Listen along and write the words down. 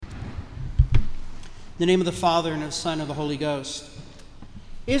the name of the Father, and of the Son, and of the Holy Ghost.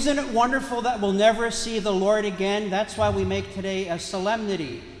 Isn't it wonderful that we'll never see the Lord again? That's why we make today a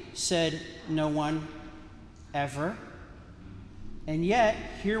solemnity, said no one ever. And yet,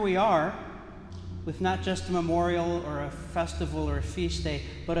 here we are, with not just a memorial or a festival or a feast day,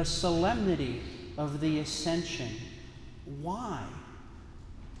 but a solemnity of the Ascension. Why?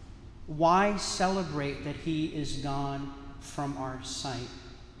 Why celebrate that he is gone from our sight?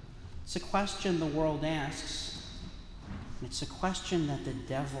 It's a question the world asks, and it's a question that the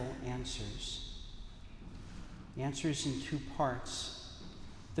devil answers. He answers in two parts.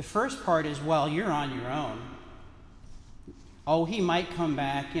 The first part is, well, you're on your own. Oh, he might come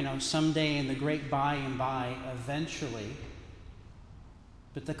back, someday in the great by and by, eventually.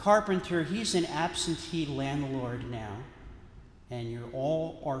 But the carpenter, he's an absentee landlord now, and you're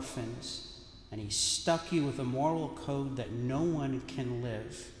all orphans, and he stuck you with a moral code that no one can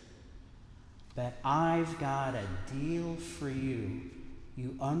live. But I've got a deal for you,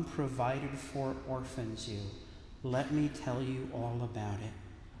 you unprovided for orphans, you. Let me tell you all about it.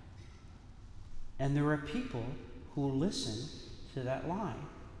 And there are people who listen to that lie.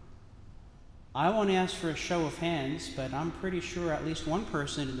 I won't ask for a show of hands, but I'm pretty sure at least one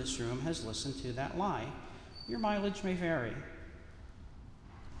person in this room has listened to that lie. Your mileage may vary.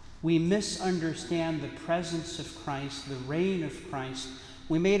 We misunderstand the presence of Christ, the reign of Christ.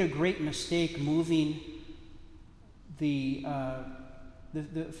 We made a great mistake moving the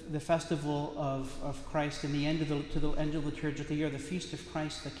festival of Christ and to the end of the liturgical year, the Feast of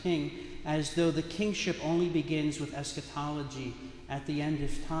Christ the King, as though the kingship only begins with eschatology at the end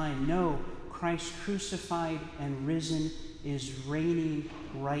of time. No, Christ crucified and risen is reigning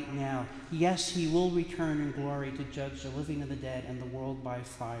right now. Yes, he will return in glory to judge the living and the dead and the world by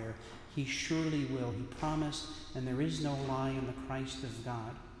fire. He surely will. He promised, and there is no lie in the Christ of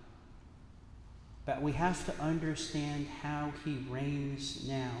God. But we have to understand how he reigns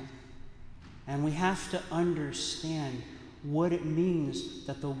now. And we have to understand what it means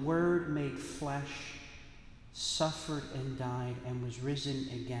that the Word made flesh, suffered and died, and was risen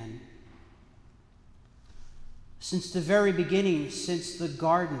again. Since the very beginning, since the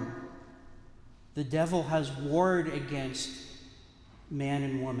garden, the devil has warred against man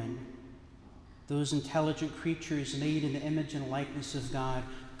and woman, those intelligent creatures made in the image and likeness of God,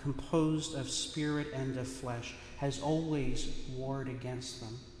 composed of spirit and of flesh, has always warred against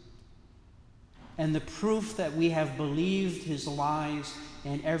them. And the proof that we have believed his lies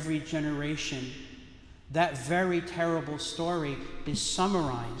in every generation, that very terrible story is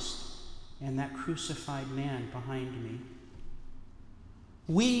summarized in that crucified man behind me.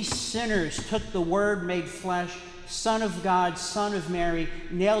 We sinners took the Word made flesh, Son of God, Son of Mary,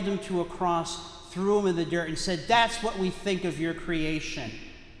 nailed him to a cross, threw him in the dirt, and said, that's what we think of your creation.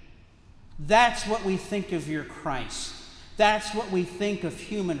 That's what we think of your Christ. That's what we think of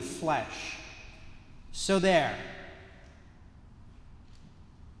human flesh. So there.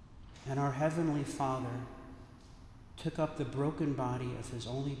 And our Heavenly Father took up the broken body of his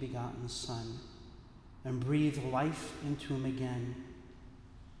only begotten Son and breathed life into him again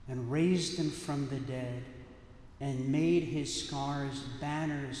and raised him from the dead and made his scars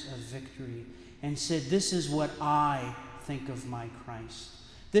banners of victory and said, this is what I think of my Christ.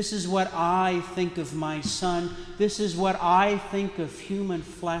 This is what I think of my Son. This is what I think of human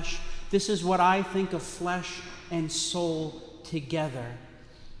flesh. This is what I think of flesh and soul together.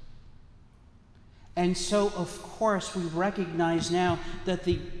 And so, of course, we recognize now that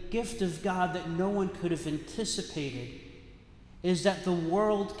the gift of God that no one could have anticipated is that the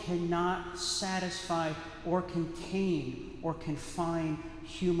world cannot satisfy or contain or confine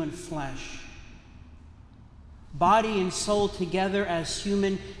human flesh. Body and soul together as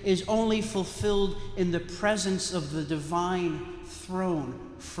human is only fulfilled in the presence of the divine throne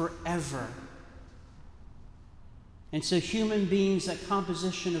forever. And so human beings, that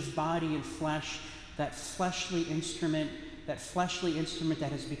composition of body and flesh, that fleshly instrument that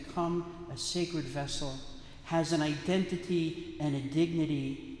has become a sacred vessel, has an identity and a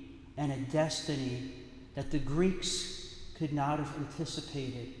dignity and a destiny that the Greeks could not have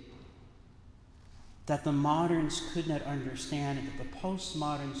anticipated, that the moderns could not understand, and that the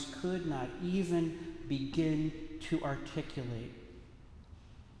postmoderns could not even begin to articulate.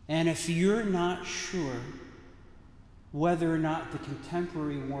 And if you're not sure whether or not the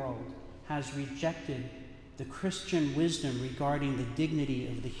contemporary world has rejected the Christian wisdom regarding the dignity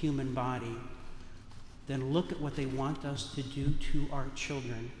of the human body, then look at what they want us to do to our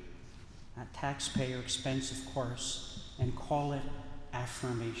children, at taxpayer expense, of course, and call it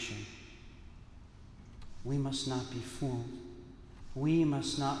affirmation. We must not be fooled. We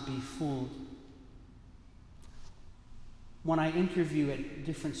must not be fooled. When I interview at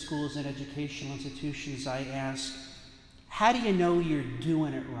different schools and educational institutions, I ask, how do you know you're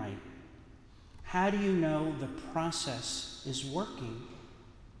doing it right? How do you know the process is working?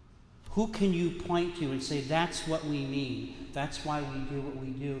 Who can you point to and say, that's what we mean? That's why we do what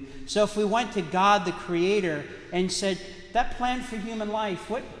we do. So if we went to God, the Creator, and said, that plan for human life,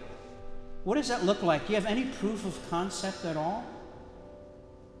 what does that look like? Do you have any proof of concept at all?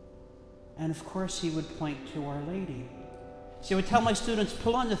 And of course, he would point to Our Lady. So I would tell my students,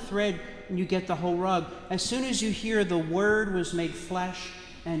 pull on the thread and you get the whole rug. As soon as you hear the Word was made flesh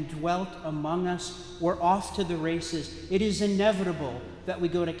and dwelt among us, we're off to the races. It is inevitable that we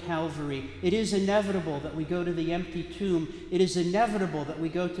go to Calvary. It is inevitable that we go to the empty tomb. It is inevitable that we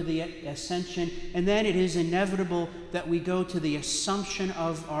go to the Ascension. And then it is inevitable that we go to the Assumption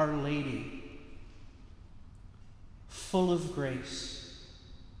of Our Lady, full of grace,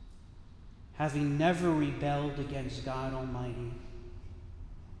 having never rebelled against God Almighty,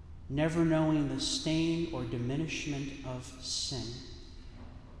 never knowing the stain or diminishment of sin,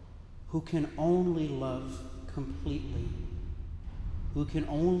 who can only love completely, who can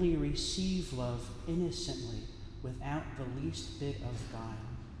only receive love innocently without the least bit of guile.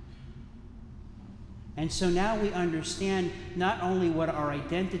 And so now we understand not only what our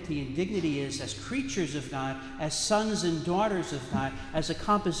identity and dignity is as creatures of God, as sons and daughters of God, as a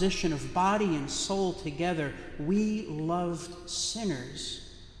composition of body and soul together, we loved sinners.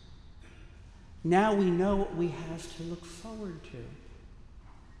 Now we know what we have to look forward to.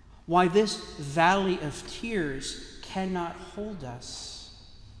 Why this valley of tears cannot hold us.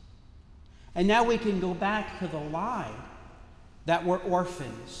 And now we can go back to the lie that we're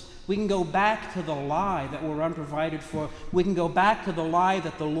orphans. We can go back to the lie that we're unprovided for. We can go back to the lie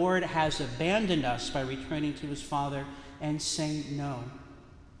that the Lord has abandoned us by returning to his Father and say, no,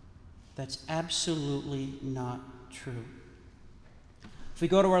 that's absolutely not true. If we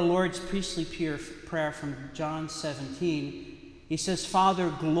go to our Lord's priestly prayer from John 17, he says,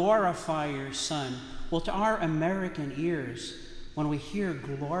 Father, glorify your Son. Well, to our American ears, when we hear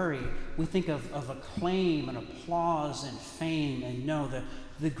glory, we think of acclaim and applause and fame. And no,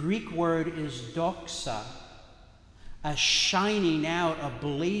 the Greek word is doxa, a shining out, a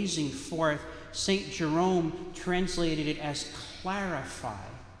blazing forth. St. Jerome translated it as clarify.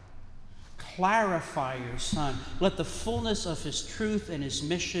 Clarify your Son. Let the fullness of his truth and his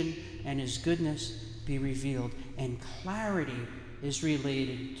mission and his goodness be revealed. And clarity is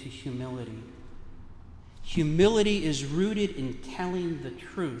related to humility. Humility is rooted in telling the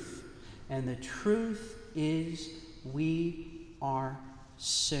truth. And the truth is we are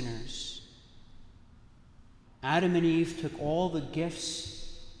sinners. Adam and Eve took all the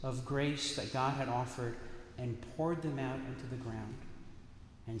gifts of grace that God had offered and poured them out into the ground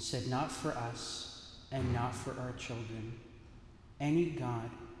and said, not for us and not for our children, any God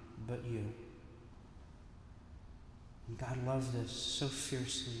but you. And God loved us so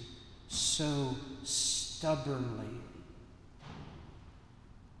fiercely, so stubbornly.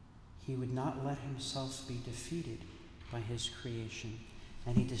 He would not let himself be defeated by his creation.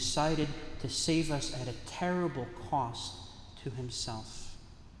 And he decided to save us at a terrible cost to himself.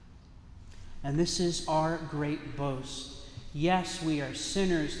 And this is our great boast. Yes, we are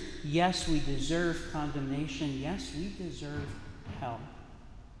sinners. Yes, we deserve condemnation. Yes, we deserve hell.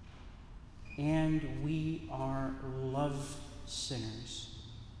 And we are loved sinners,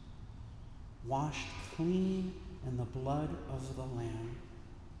 washed clean in the blood of the Lamb.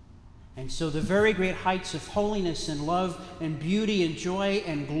 And so the very great heights of holiness and love and beauty and joy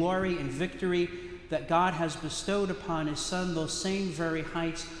and glory and victory that God has bestowed upon his Son, those same very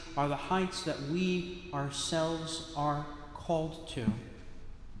heights are the heights that we ourselves are called to.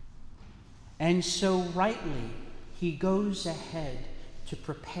 And so rightly, he goes ahead to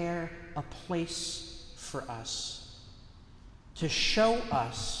prepare a place for us, to show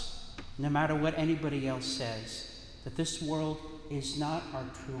us, no matter what anybody else says, that this world is not our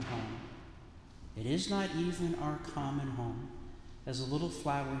true home. It is not even our common home. As a little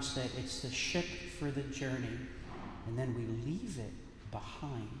flower said, it's the ship for the journey, and then we leave it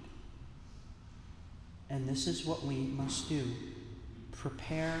behind. And this is what we must do.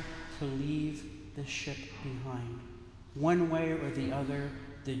 Prepare to leave the ship behind. One way or the other,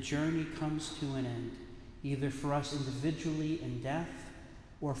 the journey comes to an end, either for us individually in death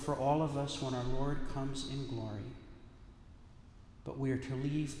or for all of us when our Lord comes in glory. But we are to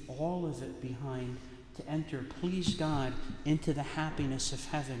leave all of it behind to enter, please God, into the happiness of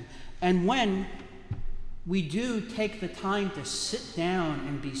heaven. And when we do take the time to sit down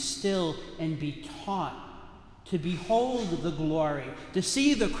and be still and be taught to behold the glory, to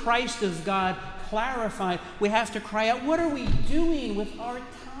see the Christ of God clarify. We have to cry out, what are we doing with our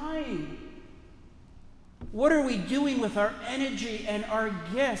time? What are we doing with our energy and our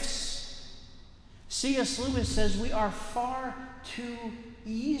gifts? C.S. Lewis says we are far too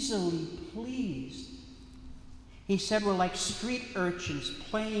easily pleased. He said we're like street urchins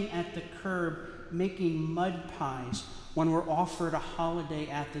playing at the curb, making mud pies when we're offered a holiday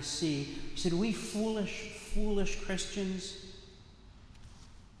at the sea. He said, we foolish Christians,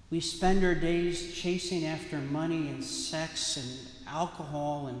 we spend our days chasing after money and sex and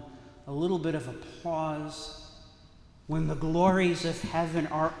alcohol and a little bit of applause when the glories of heaven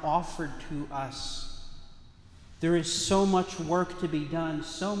are offered to us. There is so much work to be done,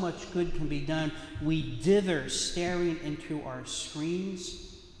 so much good can be done. We dither staring into our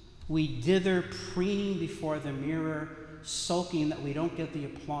screens. We dither preening before the mirror, sulking that we don't get the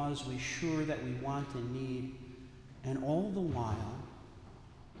applause we're sure that we want and need. And all the while,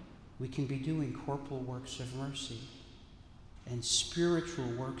 we can be doing corporal works of mercy and spiritual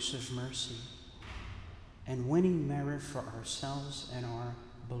works of mercy and winning merit for ourselves and our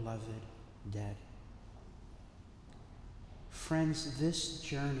beloved dead. Friends, this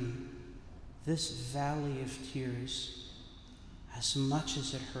journey, this valley of tears, as much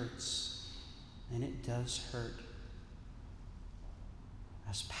as it hurts, and it does hurt,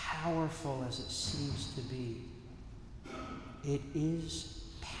 as powerful as it seems to be, it is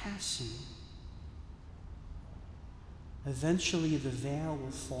passing. Eventually the veil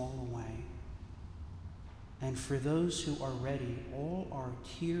will fall away. And for those who are ready, all our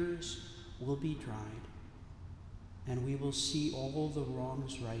tears will be dried. And we will see all the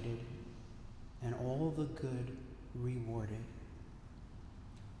wrongs righted and all the good rewarded.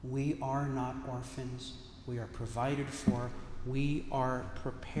 We are not orphans. We are provided for. We are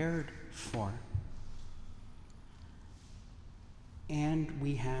prepared for. And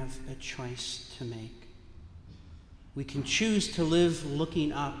we have a choice to make. We can choose to live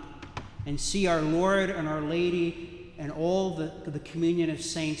looking up and see our Lord and our Lady and all the communion of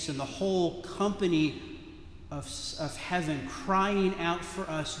saints and the whole company of heaven crying out for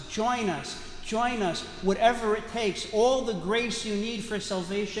us. Join us, whatever it takes. All the grace you need for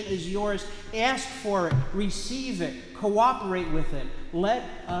salvation is yours. Ask for it, receive it, cooperate with it. Let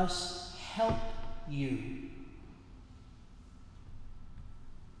us help you.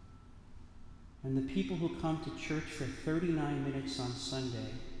 And the people who come to church for 39 minutes on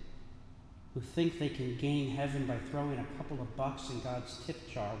Sunday, who think they can gain heaven by throwing a couple of bucks in God's tip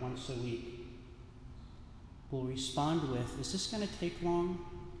jar once a week, will respond with, is this going to take long?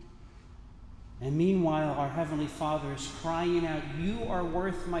 And meanwhile, our Heavenly Father is crying out, you are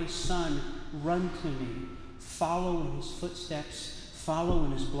worth my Son, run to me. Follow in his footsteps, follow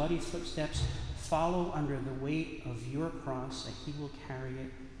in his bloody footsteps, follow under the weight of your cross, and he will carry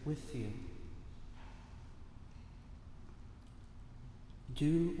it with you.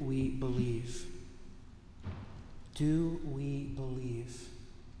 Do we believe? Do we believe?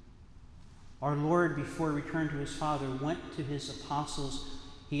 Our Lord, before he returned to his Father, went to his apostles.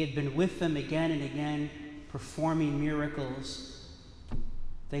 He had been with them again and again, performing miracles.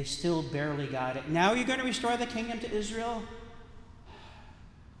 They still barely got it. Now you're going to restore the kingdom to Israel?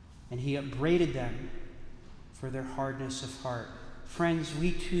 And he upbraided them for their hardness of heart. Friends,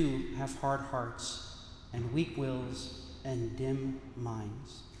 we too have hard hearts and weak wills and dim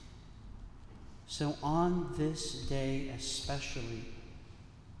minds. So on this day especially,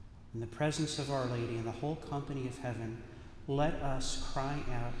 in the presence of Our Lady and the whole company of heaven, let us cry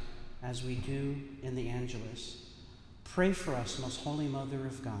out as we do in the Angelus. Pray for us, Most Holy Mother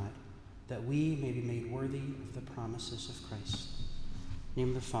of God, that we may be made worthy of the promises of Christ. In the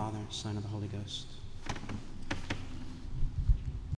name of the Father, Son, and the Holy Ghost.